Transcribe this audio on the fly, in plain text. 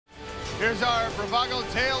Here's our Bravago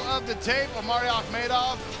tale of the tape. Omari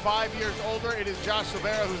Akhmedov, 5 years older. It is Josh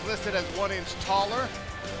Silveira, who's listed as 1 inch taller.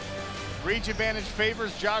 Reach advantage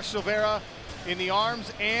favors Josh Silveira in the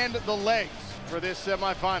arms and the legs for this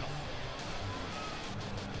semifinal.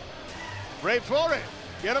 Ray Flores,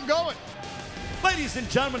 get him going. Ladies and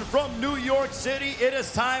gentlemen from New York City, it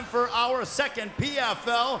is time for our second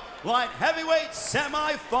PFL Light Heavyweight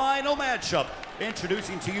Semifinal matchup.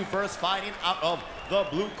 Introducing to you first, fighting out of the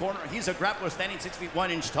blue corner. He's a grappler standing 6 feet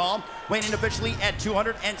 1 inch tall, weighing in officially at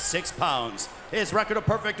 206 pounds. His record a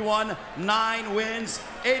perfect 1, 9 wins,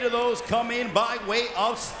 8 of those come in by way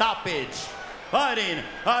of stoppage. Fighting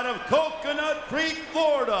out of Coconut Creek,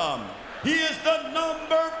 Florida, he is the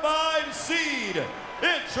number 5 seed.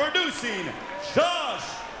 Introducing Josh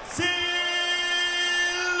Silveira.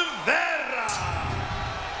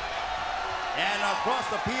 And across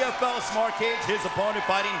the PFL Smart Cage, his opponent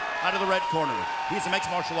fighting out of the red corner. He's a mixed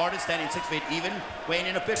martial artist standing 6 feet even, weighing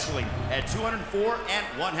in officially at 204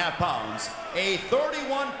 1/2 pounds. A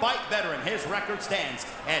 31-fight veteran, his record stands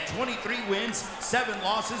at 23 wins, 7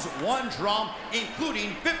 losses, 1 draw,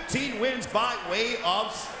 including 15 wins by way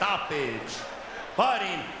of stoppage.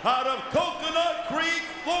 Fighting out of Coconut Creek,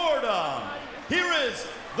 Florida, here is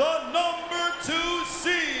the number 2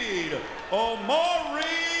 seed, Omari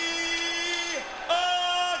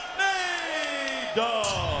Akhmedov.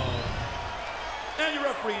 And your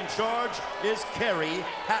referee in charge is Kerry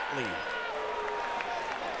Hatley.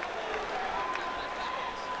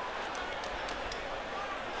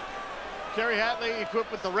 Kerry Hatley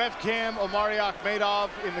equipped with the ref cam, Omari Akhmedov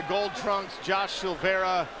in the gold trunks, Josh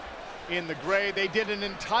Silveira in the gray. They did an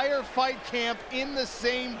entire fight camp in the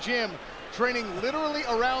same gym, training literally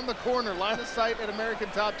around the corner. Line of sight at American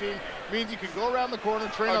Top Team means you can go around the corner,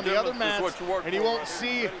 train on the other mats, and you won't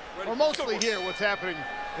see, or mostly hear, what's happening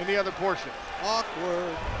in the other portion.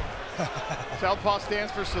 Awkward. Southpaw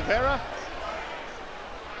stands for Silveira.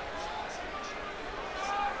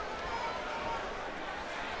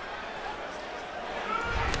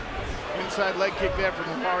 Inside leg kick there from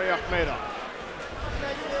Omari Akhmedov.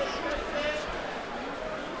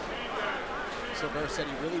 Silveira said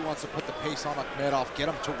he really wants to put the pace on Akhmedov, get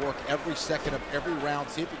him to work every second of every round,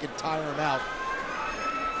 see if he can tire him out.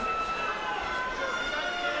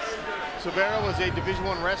 Silveira was a Division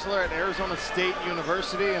I wrestler at Arizona State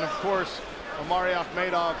University, and of course, Omari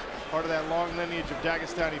Akhmedov, part of that long lineage of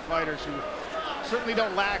Dagestani fighters who certainly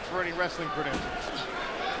don't lack for any wrestling credentials.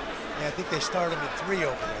 Yeah, I think they started at 3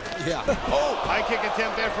 over there. Yeah. Oh, high kick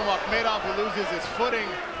attempt there from Akhmedov, who loses his footing.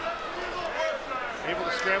 Able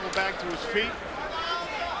to scramble back to his feet.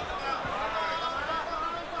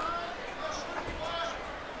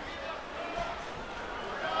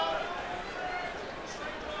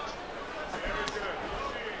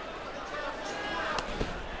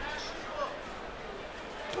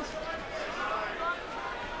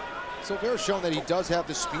 Silveira's shown that he does have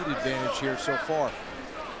the speed advantage here so far.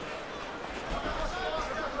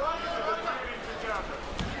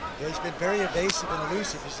 Yeah, he's been very evasive and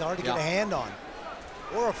elusive. He's hard to get a hand on,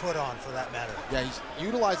 or a foot on for that matter. Yeah, he's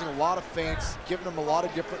utilizing a lot of feints, giving him a lot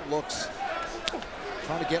of different looks,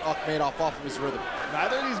 trying to get Akhmedov off of his rhythm.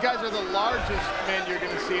 Neither of these guys are the largest men you're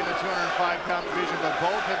going to see in the 205-pound division, but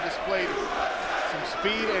both have displayed some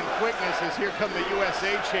speed and quickness as here come the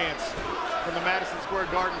USA chants from the Madison Square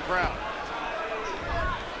Garden crowd.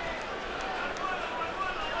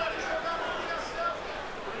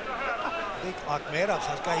 I think Akhmedov's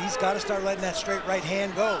this guy, he's got to start letting that straight right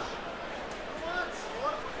hand go.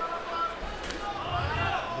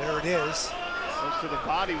 There it is. Goes to the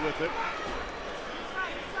body with it.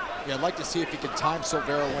 Yeah, I'd like to see if he can time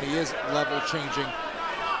Silveira when he is level changing,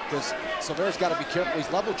 because Silveira's got to be careful. He's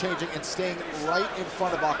level changing and staying right in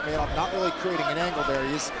front of Akhmedov, not really creating an angle there.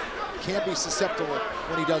 He can be susceptible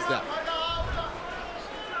when he does that.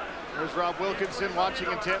 There's Rob Wilkinson watching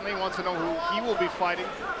intently, wants to know who he will be fighting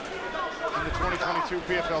in the 2022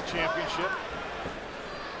 PFL Championship.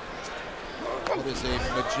 That is a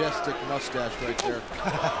majestic mustache right there.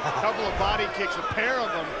 A couple of body kicks, a pair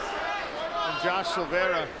of them from Josh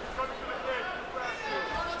Silveira.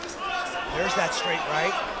 There's that straight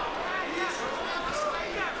right.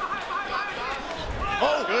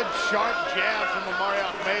 Oh, good sharp jab from Omari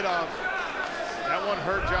Akhmedov. That one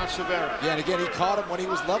hurt Josh Silveira. Yeah, and again, he caught him when he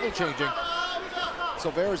was level changing.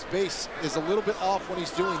 Silveira's base is a little bit off when he's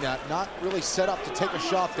doing that, not really set up to take a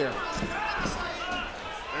shot there.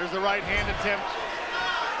 There's the right hand attempt.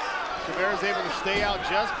 Silveira's able to stay out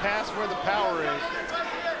just past where the power is.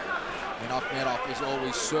 And Akhmedov is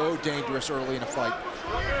always so dangerous early in a fight.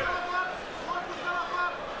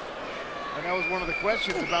 And that was one of the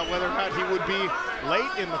questions about whether or not he would be late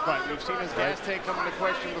in the fight. We've seen his gas tank come into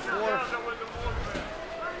question before.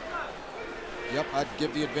 Yep, I'd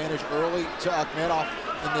give the advantage early to Akhmedov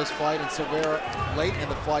in this fight, and Silveira late in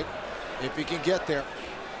the fight, if he can get there.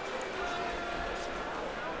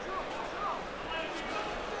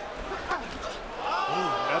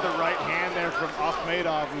 Another right hand there from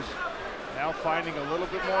Akhmedov, who's now finding a little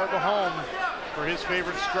bit more of a home for his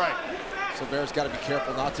favorite strike. Silveira's got to be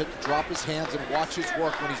careful not to drop his hands and watch his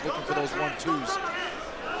work when he's looking for those 1-2s.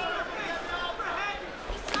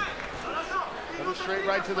 Another straight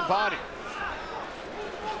right to the body.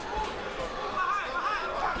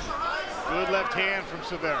 Good left hand from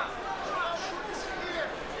Silveira.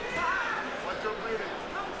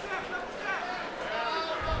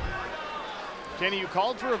 Kenny, you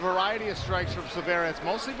called for a variety of strikes from Silveira. It's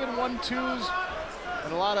mostly been 1-2s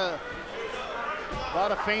and a lot of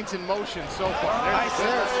feints in motion so far. There's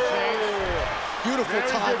the change. Beautiful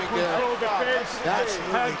timing there.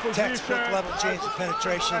 Absolutely textbook level change of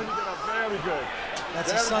penetration.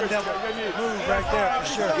 That's a Sun Devil move right there for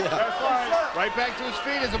sure. Yeah. Right back to his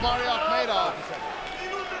feet is Omari Akhmedov.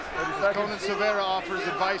 As Conan Silveira offers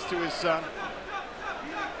advice to his son.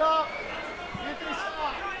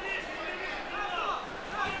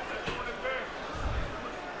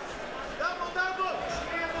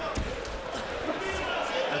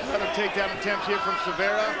 Another takedown attempt here from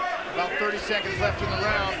Silveira. About 30 seconds left in the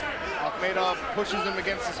round. Akhmedov pushes him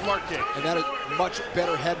against the smart kick. And that is much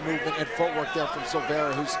better head movement and footwork there from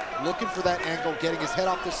Silveira, who's looking for that angle, getting his head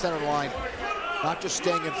off the center line, not just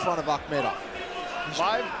staying in front of Akhmedov.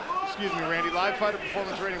 Live fighter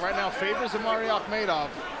performance rating right now favors Omari Akhmedov,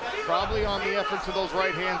 probably on the efforts of those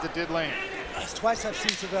right hands that did land. Twice I've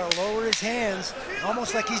seen Silveira lower his hands,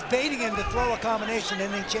 almost like he's baiting him to throw a combination,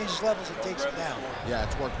 and then he changes levels and takes him down. Yeah,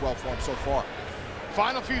 it's worked well for him so far.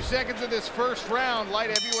 Final few seconds of this first round, light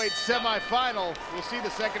heavyweight semifinal. We'll see the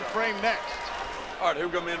second frame next. All right, here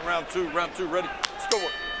we go, man. Round two, ready? Score.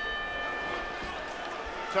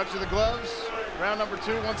 Touch of the gloves. Round number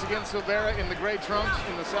 2, once again, Silveira in the gray trunks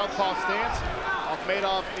in the southpaw stance.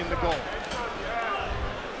 Akhmedov in the gold.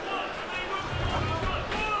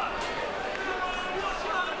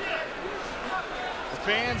 The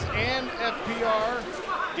fans and FPR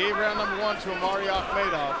gave round number 1 to Omari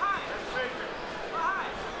Akhmedov.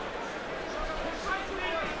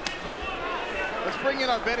 Let's bring in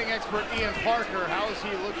our betting expert, Ian Parker. How is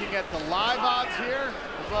he looking at the live odds here,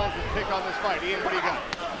 as well as his pick on this fight? Ian, what do you got?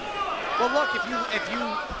 Well, look, if you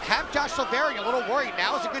have Josh Silveira, you're a little worried.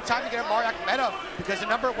 Now is a good time to get Omari Akhmedov because the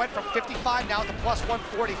number went from 55 now to plus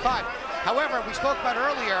 145. However, we spoke about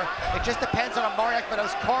earlier, it just depends on Omari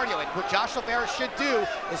Akhmedov's cardio, and what Josh Silveira should do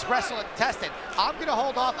is wrestle and test it. I'm going to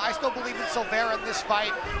hold off. I still believe in Silveira in this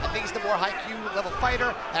fight. I think he's the more high-Q level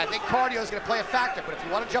fighter, and I think cardio is going to play a factor. But if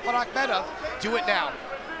you want to jump on Akhmedov, do it now.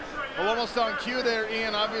 Well, almost on cue there,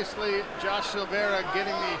 Ian. Obviously, Josh Silveira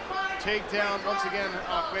getting the takedown. Once again,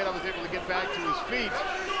 Akhmedov was able to get back to his feet.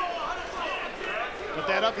 But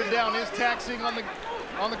that up and down is taxing on the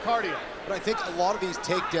cardio. But I think a lot of these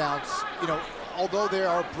takedowns, you know, although they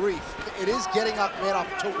are brief, it is getting Akhmedov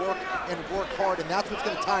to work and work hard, and that's what's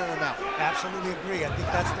going to tire him out. Absolutely agree. I think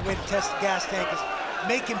that's the way to test the gas tank, is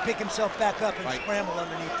make him pick himself back up and scramble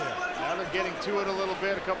underneath there. Now they're getting to it a little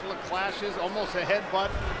bit. A couple of clashes, almost a headbutt.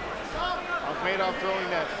 Akhmedov throwing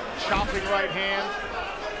that chopping right hand.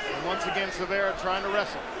 And once again, Silveira trying to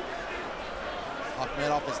wrestle.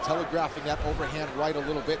 Akhmedov is telegraphing that overhand right a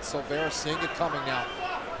little bit. Silveira seeing it coming now.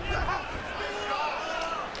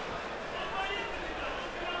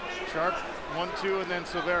 Sharp 1-2, and then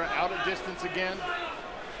Silveira out of distance again.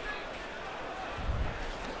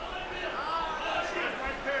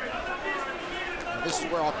 Now this is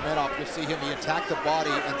where Akhmedov, you'll see him, he attacked the body,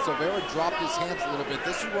 and Silveira dropped his hands a little bit.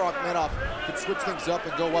 This is where Akhmedov could switch things up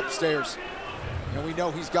and go upstairs. And we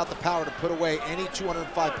know he's got the power to put away any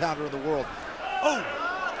 205-pounder in the world. Oh!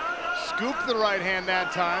 Scooped the right hand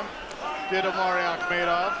that time, did Omari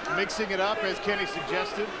Akhmedov, mixing it up as Kenny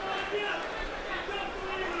suggested.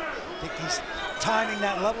 I think he's timing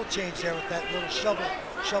that level change there with that little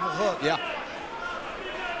shovel hook. Yeah.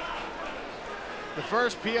 The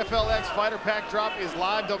first PFLX Fighter Pack drop is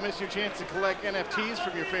live. Don't miss your chance to collect NFTs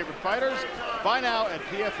from your favorite fighters. Buy now at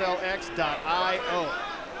pflx.io.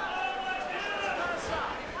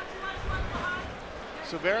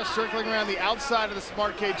 Silveira circling around the outside of the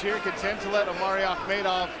smart cage here, content to let Omari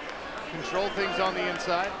Akhmedov control things on the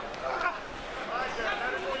inside.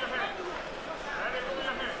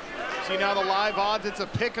 See now the live odds, it's a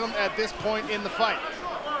pick'em at this point in the fight.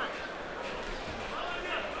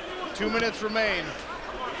 2 minutes remain.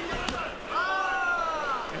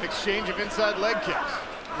 An exchange of inside leg kicks.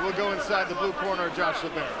 We'll go inside the blue corner of Josh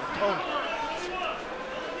Silveira. Tony.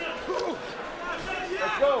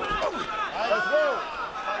 Let's go. Let's go.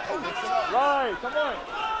 Right, come on.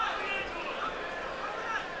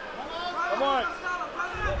 Come on.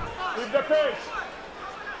 Keep the pace.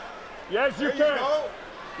 Yes, you can.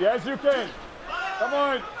 Yes, you can. Come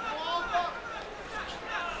on.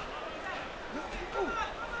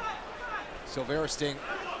 Silveira staying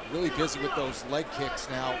really busy with those leg kicks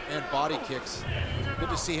now and body kicks. Good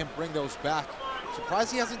to see him bring those back.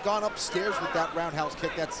 Surprised he hasn't gone upstairs with that roundhouse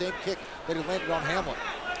kick, that same kick that he landed on Hamlet.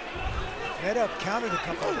 Akhmedov countered a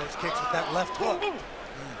couple of those kicks with that left hook.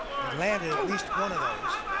 He landed at least one of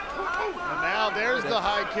those. And now there's the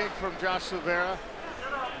high kick from Josh Silveira.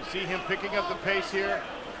 You see him picking up the pace here.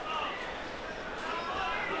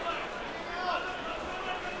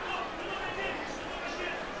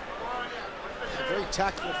 A very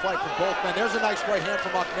tactical fight from both men. There's a nice right hand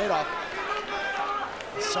from Akhmedov.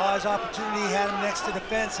 He saw his opportunity, he had him next to the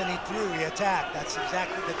fence, and he threw, he attacked. That's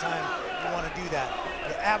exactly the time you want to do that.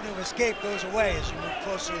 The avenue of escape goes away as you move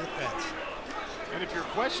closer to the fence. And if you're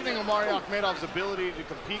questioning Omari Akhmedov's ability to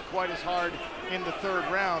compete quite as hard in the third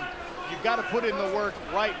round, you've got to put in the work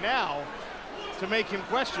right now to make him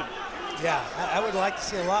question. Yeah, I would like to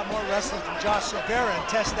see a lot more wrestling from Josh Silveira and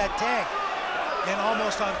test that tank. And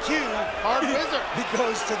almost on cue, hard wizard. He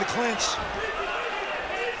goes to the clinch.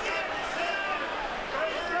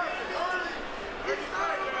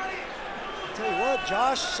 Tell you what,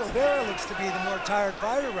 Josh Silveira looks to be the more tired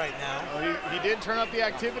fighter right now. Well, he did turn up the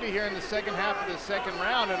activity here in the second half of the second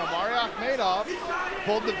round, and Omari Akhmedov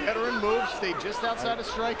pulled the veteran move, stayed just outside of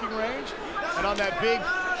striking range, and on that big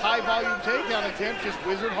high-volume takedown attempt, just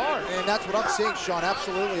wizard hard. And that's what I'm seeing, Sean,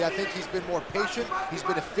 absolutely. I think he's been more patient, he's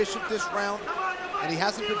been efficient this round, and he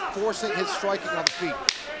hasn't been forcing his striking on the feet.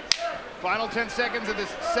 Final 10 seconds of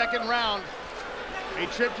this second round. A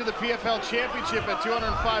trip to the PFL Championship at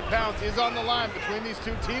 205 pounds is on the line between these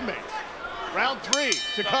two teammates. Round 3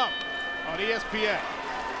 to come on ESPN.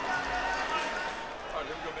 All right,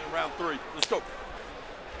 then we're going to be in round 3. Let's go.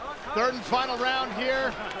 Third and final round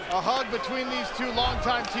here. A hug between these two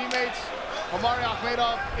longtime teammates. Omari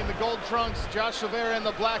Akhmedov in the gold trunks, Josh Silveira in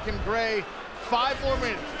the black and gray. 5 more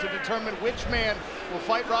minutes to determine which man will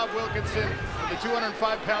fight Rob Wilkinson in the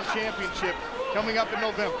 205-pound championship coming up in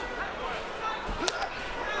November.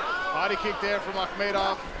 Body kick there from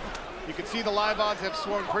Akhmedov. You can see the live odds have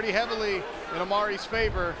swung pretty heavily in Omari's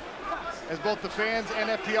favor, as both the fans and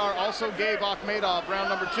FTR also gave Akhmedov round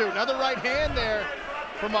number 2. Another right hand there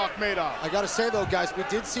from Akhmedov. I got to say, though, guys, we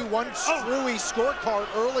did see one screwy scorecard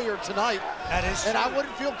earlier tonight. That is and true. I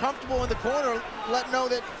wouldn't feel comfortable in the corner letting know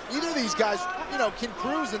that either of these guys, you know, can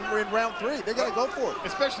cruise and we're in round 3. They're going to go for it.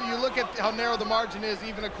 Especially you look at how narrow the margin is,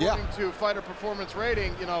 even according to fighter performance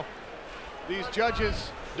rating. You know, these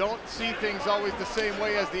judges don't see things always the same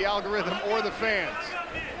way as the algorithm or the fans.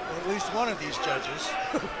 Or at least one of these judges.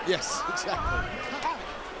 Yes, exactly.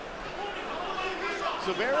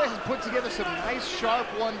 Silveira has put together some nice sharp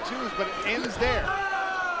 1-2s, but it ends there.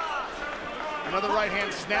 Another right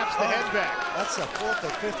hand snaps the head back. That's the 4th or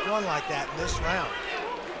 5th one like that in this round.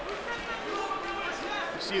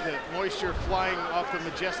 You see the moisture flying off the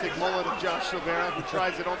majestic mullet of Josh Silveira, who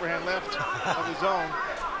tries an overhand left of his own.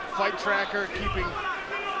 Fight tracker keeping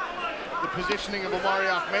the positioning of Omari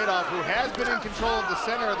Akhmedov, who has been in control of the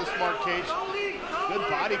center of the smart cage. Good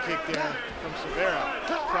body kick there from Silveira.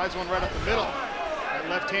 Tries one right up the middle. That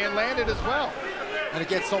left hand landed as well. And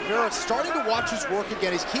again, Silveira starting to watch his work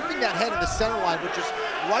again. He's keeping that head in the center line, which is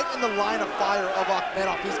right in the line of fire of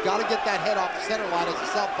Akhmedov. He's got to get that head off the center line as a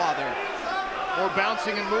southpaw there. More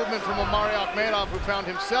bouncing and movement from Omari Akhmedov, who found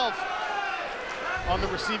himself on the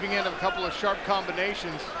receiving end of a couple of sharp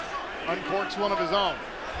combinations. Uncorks one of his own.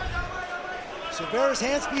 Silveira's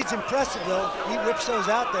hand speed's impressive, though. He whips those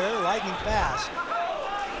out there lightning fast.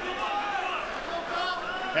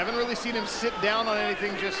 Haven't really seen him sit down on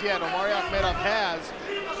anything just yet. Omari Akhmedov has.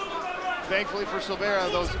 Thankfully for Silveira,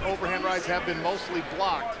 those overhand rights have been mostly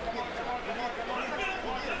blocked.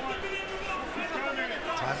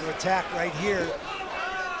 Time to attack right here.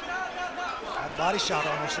 That body shot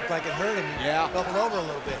almost looked like it hurt him. He doubled over a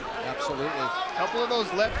little bit. Absolutely. A couple of those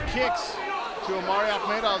left kicks to Omari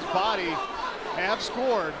Akhmedov's body have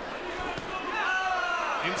scored.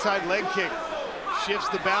 Inside leg kick shifts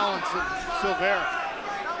the balance of Silveira.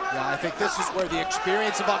 Yeah, I think this is where the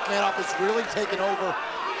experience of Akhmedov is really taken over.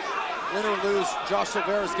 Win or lose, Josh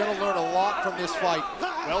Silveira is going to learn a lot from this fight.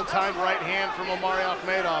 Well-timed right hand from Omari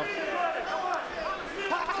Akhmedov.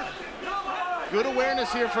 Good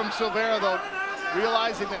awareness here from Silveira, though,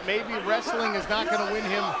 realizing that maybe wrestling is not going to win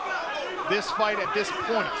him this fight at this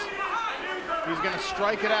point. He's going to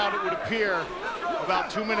strike it out, it would appear, about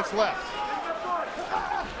 2 minutes left.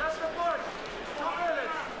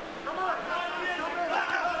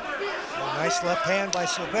 Nice left hand by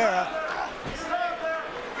Silveira.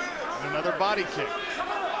 And another body kick.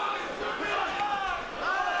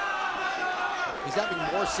 He's having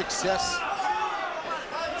more success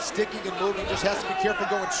sticking and moving. Just has to be careful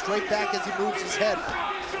going straight back as he moves his head.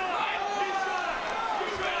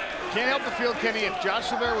 Can't help but feel, Kenny, if Josh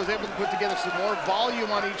Silveira was able to put together some more volume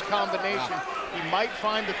on each combination, he might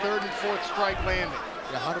find the third and fourth strike landing.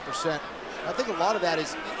 Yeah, 100%. I think a lot of that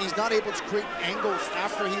is he's not able to create angles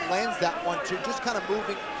after he lands that 1-2, just kind of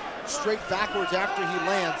moving straight backwards after he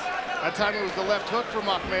lands. That time it was the left hook from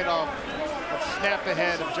Akhmedov that snapped the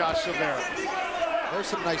head of Josh Silveira. There's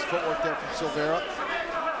some nice footwork there from Silveira.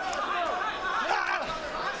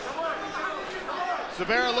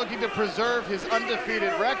 Silveira looking to preserve his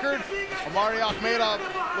undefeated record. Omari Akhmedov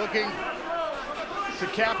looking to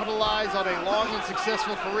capitalize on a long and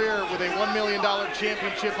successful career with a $1 million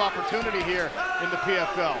championship opportunity here in the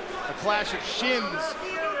PFL. A clash of shins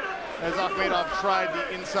as Akhmedov tried the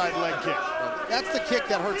inside leg kick. That's the kick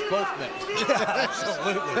that hurts both men. Yeah,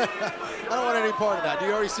 absolutely. I don't want any part of that.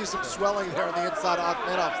 You already see some swelling there on the inside of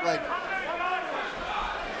Akhmedov's leg.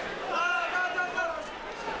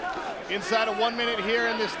 Inside of 1 minute here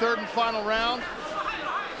in this third and final round.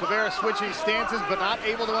 Silveira switching stances, but not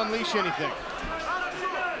able to unleash anything.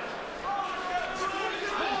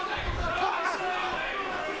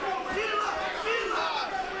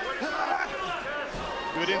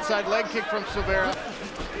 Good inside leg kick from Silveira.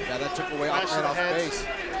 Yeah, that took away Akhmedov's base.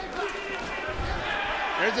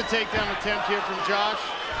 There's a takedown attempt here from Josh.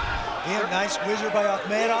 Again, nice whizzer by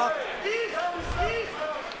Akhmedov.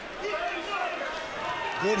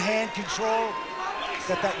 Good hand control.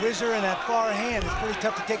 Got that whizzer and that far hand. It's pretty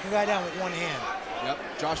tough to take a guy down with one hand.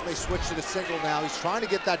 Yep, Josh may switch to the single now. He's trying to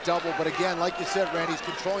get that double, but again, like you said, Randy, he's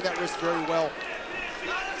controlling that wrist very well.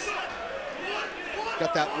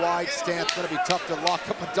 Got that wide stance. Going to be tough to lock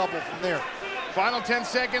up a double from there. Final 10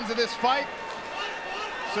 seconds of this fight.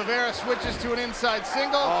 Silveira switches to an inside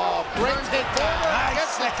single. Oh, great takedown. Nice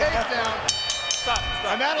Gets the takedown. Stop.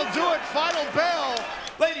 And that'll do it. Final bell.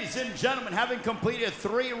 Ladies and gentlemen, having completed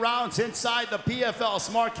 3 rounds inside the PFL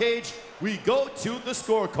Smart Cage, we go to the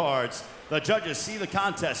scorecards. The judges see the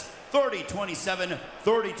contest 30-27,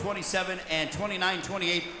 30-27, and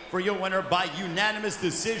 29-28 for your winner by unanimous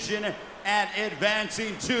decision and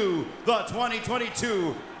advancing to the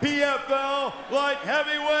 2022 PFL Light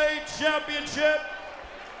Heavyweight Championship,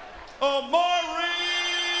 Omari